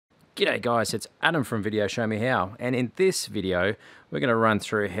G'day guys, it's Adam from VideoShowMeHow, and in this video we're going to run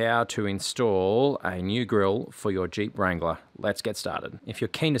through how to install a new grill for your Jeep Wrangler. Let's get started. If you're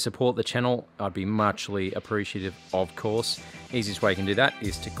keen to support the channel, I'd be muchly appreciative, of course. Easiest way you can do that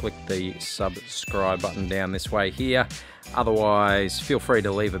is to click the subscribe button down this way here. Otherwise, feel free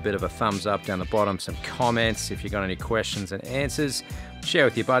to leave a bit of a thumbs up down the bottom, some comments if you've got any questions and answers. Share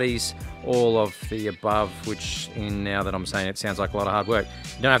with your buddies, all of the above, which now that I'm saying it sounds like a lot of hard work.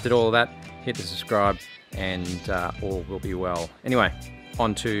 You don't have to do all of that. Hit the subscribe and all will be well. Anyway,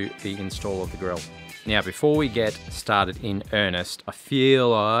 on to the install of the grill. Now, before we get started in earnest, I feel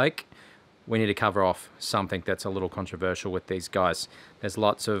like we need to cover off something that's a little controversial with these guys. There's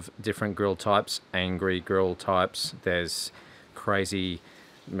lots of different grill types, angry grill types. There's crazy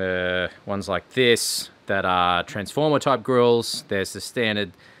ones like this that are transformer type grills. There's the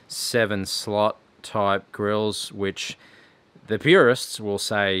standard 7-slot type grills, which the purists will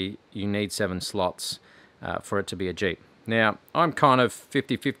say you need 7 slots for it to be a Jeep. Now, I'm kind of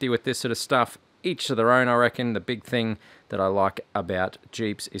 50-50 with this sort of stuff. Each to their own, I reckon. The big thing that I like about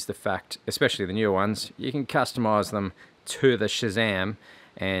Jeeps is the fact, especially the newer ones, you can customize them to the Shazam,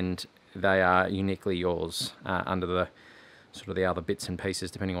 and they are uniquely yours under the sort of the other bits and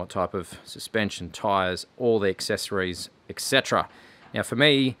pieces, depending on what type of suspension, tires, all the accessories, etc. Now, for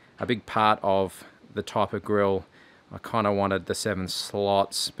me, a big part of the type of grill, I kind of wanted the 7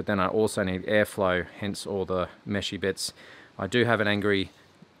 slots, but then I also need airflow, hence all the meshy bits. I do have an Angry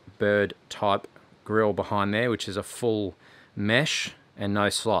Bird type grill behind there, which is a full mesh and no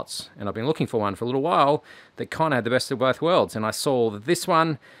slots. And I've been looking for one for a little while that kind of had the best of both worlds. And I saw this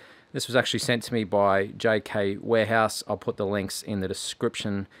one. This was actually sent to me by JK Warehouse. I'll put the links in the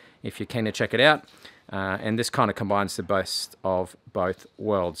description if you're keen to check it out. And this kind of combines the best of both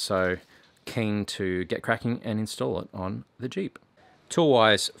worlds. So keen to get cracking and install it on the Jeep.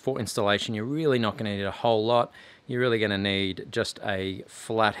 Tool-wise, for installation, you're really not going to need a whole lot. You're really going to need just a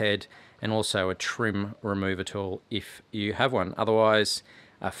flathead and also a trim remover tool if you have one. Otherwise,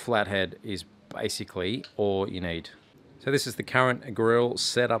 a flathead is basically all you need. So this is the current grill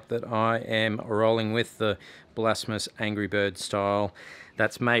setup that I am rolling with, the blasphemous Angry Bird style.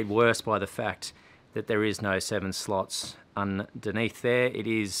 That's made worse by the fact that there is no 7 slots underneath there. It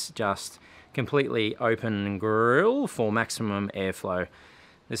is just completely open grill for maximum airflow.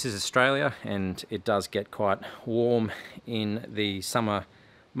 This is Australia, and it does get quite warm in the summer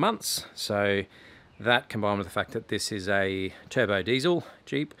months. So that, combined with the fact that this is a turbo diesel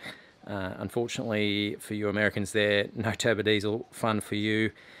Jeep, unfortunately for you Americans there, no turbo diesel, fun for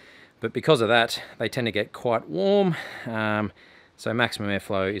you. But because of that, they tend to get quite warm. So maximum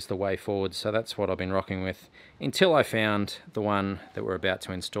airflow is the way forward. So that's what I've been rocking with until I found the one that we're about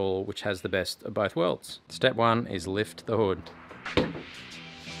to install, which has the best of both worlds. Step 1 is lift the hood.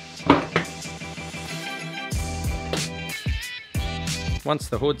 Once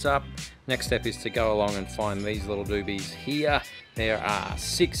the hood's up, next step is to go along and find these little doobies here. There are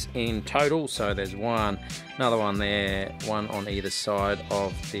 6 in total, so there's one, another one there, one on either side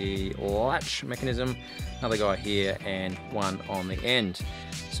of the latch mechanism, another guy here, and one on the end.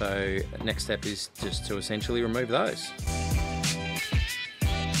 So next step is just to essentially remove those.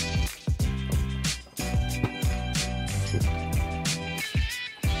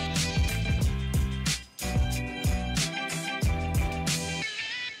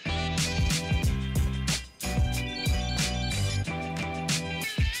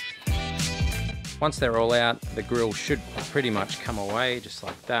 Once they're all out, the grill should pretty much come away just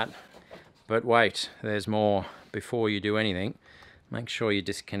like that. But wait, there's more. Before you do anything, make sure you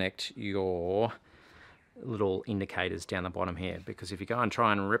disconnect your little indicators down the bottom here, because if you go and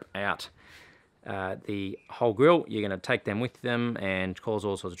try and rip out the whole grill, you're going to take them with them and cause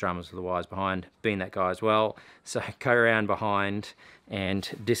all sorts of dramas with the wires behind. Being that guy as well, so go around behind and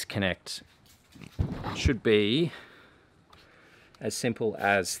disconnect. It should be as simple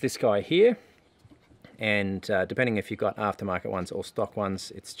as this guy here. And depending if you've got aftermarket ones or stock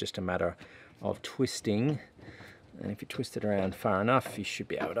ones, it's just a matter of twisting. And if you twist it around far enough, you should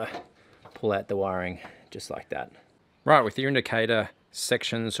be able to pull out the wiring just like that. Right, with your indicator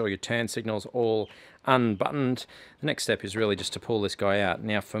sections or your turn signals all unbuttoned, the next step is really just to pull this guy out.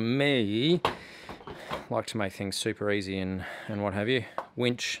 Now for me, I like to make things super easy and what have you.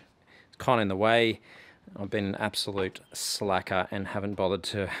 Winch is kind of in the way. I've been an absolute slacker and haven't bothered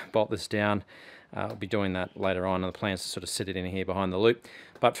to bolt this down. I'll be doing that later on, and the plan is to sort of sit it in here behind the loop.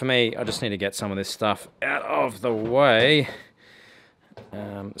 But for me, I just need to get some of this stuff out of the way,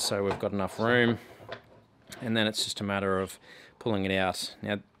 so we've got enough room, and then it's just a matter of pulling it out.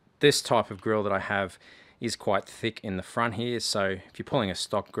 Now, this type of grill that I have is quite thick in the front here, so if you're pulling a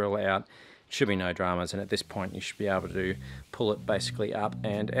stock grill out, it should be no dramas, and at this point you should be able to pull it basically up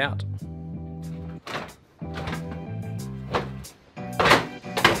and out.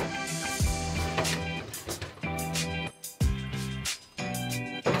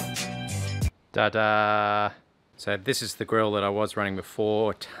 Ta-da! So this is the grill that I was running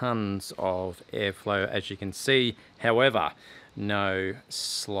before, tons of airflow as you can see, however, no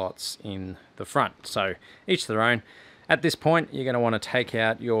slots in the front, so each their own. At this point you're going to want to take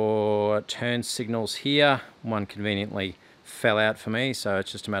out your turn signals here. One conveniently fell out for me, so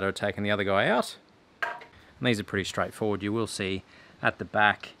it's just a matter of taking the other guy out. And these are pretty straightforward. You will see at the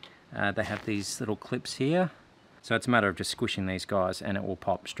back they have these little clips here, so it's a matter of just squishing these guys and it will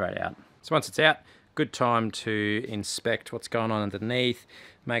pop straight out. So once it's out, good time to inspect what's going on underneath.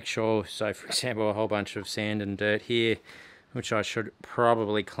 Make sure, so for example, a whole bunch of sand and dirt here, which I should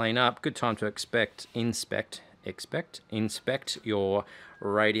probably clean up. Good time to inspect your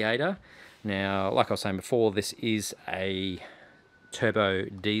radiator. Now, like I was saying before, this is a turbo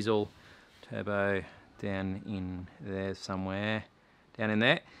diesel. Turbo down in there somewhere. Down in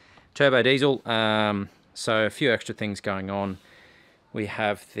there. Turbo diesel. So a few extra things going on. We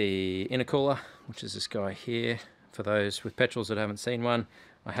have the intercooler, which is this guy here. For those with petrols that haven't seen one,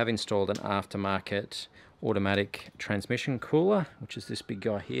 I have installed an aftermarket automatic transmission cooler, which is this big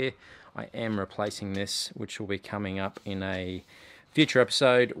guy here. I am replacing this, which will be coming up in a future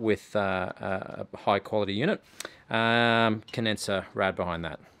episode with a high quality unit. Condenser rad behind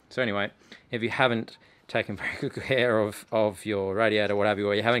that. So anyway, if you haven't taken very good care of your radiator, whatever,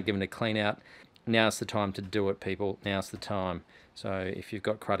 or you haven't given it a clean out, now's the time to do it, people. Now's the time. So if you've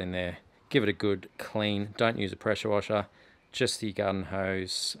got crud in there, give it a good clean. Don't use a pressure washer, just the garden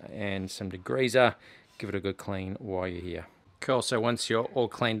hose and some degreaser. Give it a good clean while you're here. Cool, so once you're all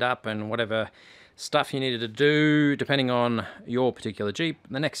cleaned up and whatever stuff you needed to do, depending on your particular Jeep,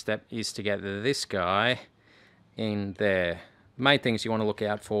 the next step is to get this guy in there. The main things you want to look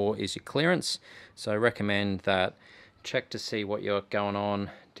out for is your clearance. So I recommend that check to see what you're going on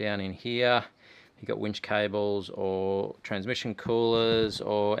down in here. You've got winch cables or transmission coolers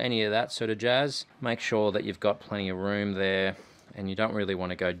or any of that sort of jazz. Make sure that you've got plenty of room there, and you don't really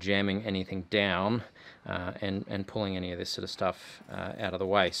want to go jamming anything down and pulling any of this sort of stuff out of the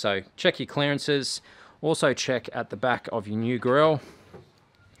way. So check your clearances. Also check at the back of your new grill.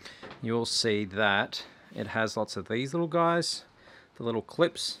 You'll see that it has lots of these little guys, the little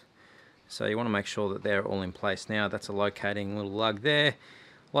clips. So you want to make sure that they're all in place now. That's a locating little lug there.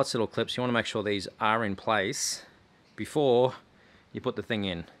 Lots of little clips. You want to make sure these are in place before you put the thing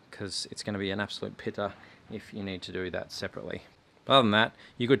in, because it's going to be an absolute pitter if you need to do that separately. But other than that,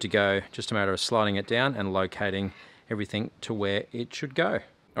 you're good to go. Just a matter of sliding it down and locating everything to where it should go.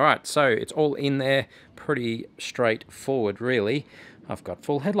 Alright, so it's all in there. Pretty straightforward, really. I've got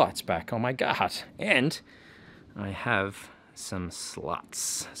full headlights back, oh my god. And I have some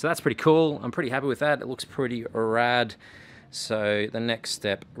sluts. So that's pretty cool. I'm pretty happy with that. It looks pretty rad. So the next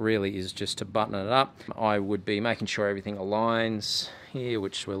step really is just to button it up. I would be making sure everything aligns here,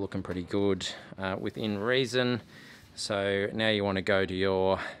 which we're looking pretty good within reason. So now you want to go to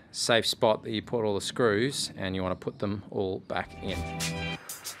your safe spot that you put all the screws, and you want to put them all back in.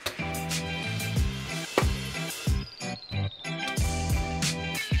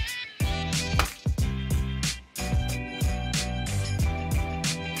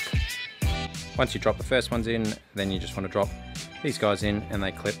 Once you drop the first ones in, then you just want to drop these guys in and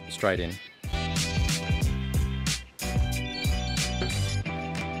they clip straight in.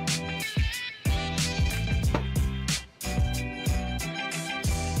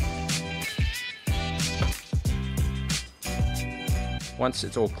 Once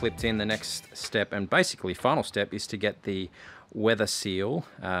it's all clipped in, the next step, and basically final step, is to get the weather seal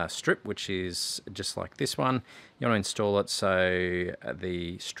strip, which is just like this one. You want to install it so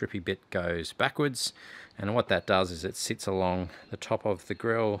the strippy bit goes backwards, and what that does is it sits along the top of the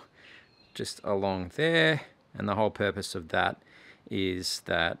grill, just along there, and the whole purpose of that is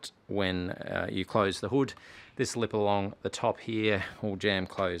that when you close the hood, this lip along the top here will jam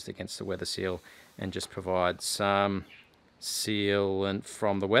closed against the weather seal and just provide some sealant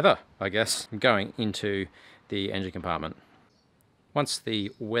from the weather, I guess, going into the engine compartment. Once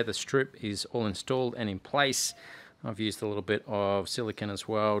the weather strip is all installed and in place, I've used a little bit of silicone as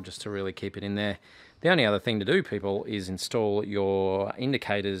well just to really keep it in there. The only other thing to do, people, is install your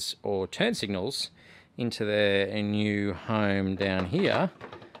indicators or turn signals into their new home down here.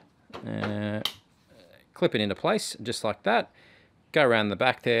 Clip it into place just like that. Go around the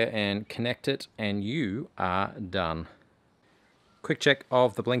back there and connect it, and you are done. Quick check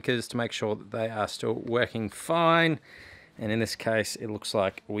of the blinkers to make sure that they are still working fine. And in this case, it looks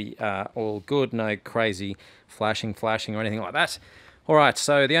like we are all good. No crazy flashing or anything like that. All right,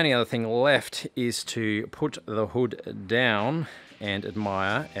 so the only other thing left is to put the hood down and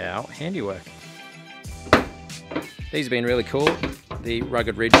admire our handiwork. These have been really cool. The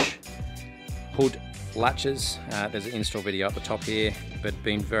Rugged Ridge hood latches. There's an install video at the top here, but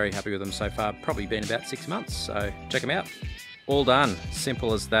been very happy with them so far. Probably been about 6 months, so check them out. All done,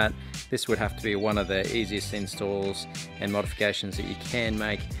 simple as that. This would have to be one of the easiest installs and modifications that you can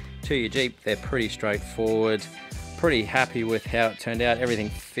make to your Jeep. They're pretty straightforward. Pretty happy with how it turned out. Everything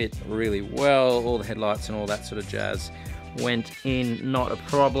fit really well. All the headlights and all that sort of jazz went in, not a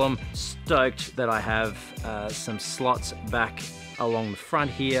problem. Stoked that I have some slots back along the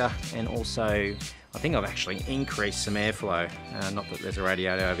front here, and also I think I've actually increased some airflow. Not that there's a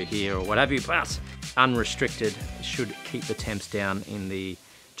radiator over here or what have you, but unrestricted should keep the temps down in the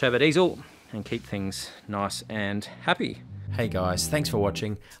turbo diesel and keep things nice and happy. Hey guys, thanks for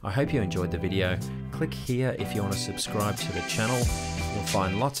watching. I hope you enjoyed the video. Click here if you want to subscribe to the channel. You'll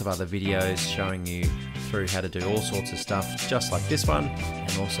find lots of other videos showing you through how to do all sorts of stuff, just like this one,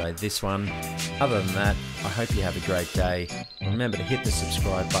 and also this one. Other than that, I hope you have a great day. Remember to hit the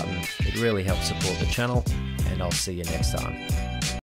subscribe button. It really helps support the channel, and I'll see you next time.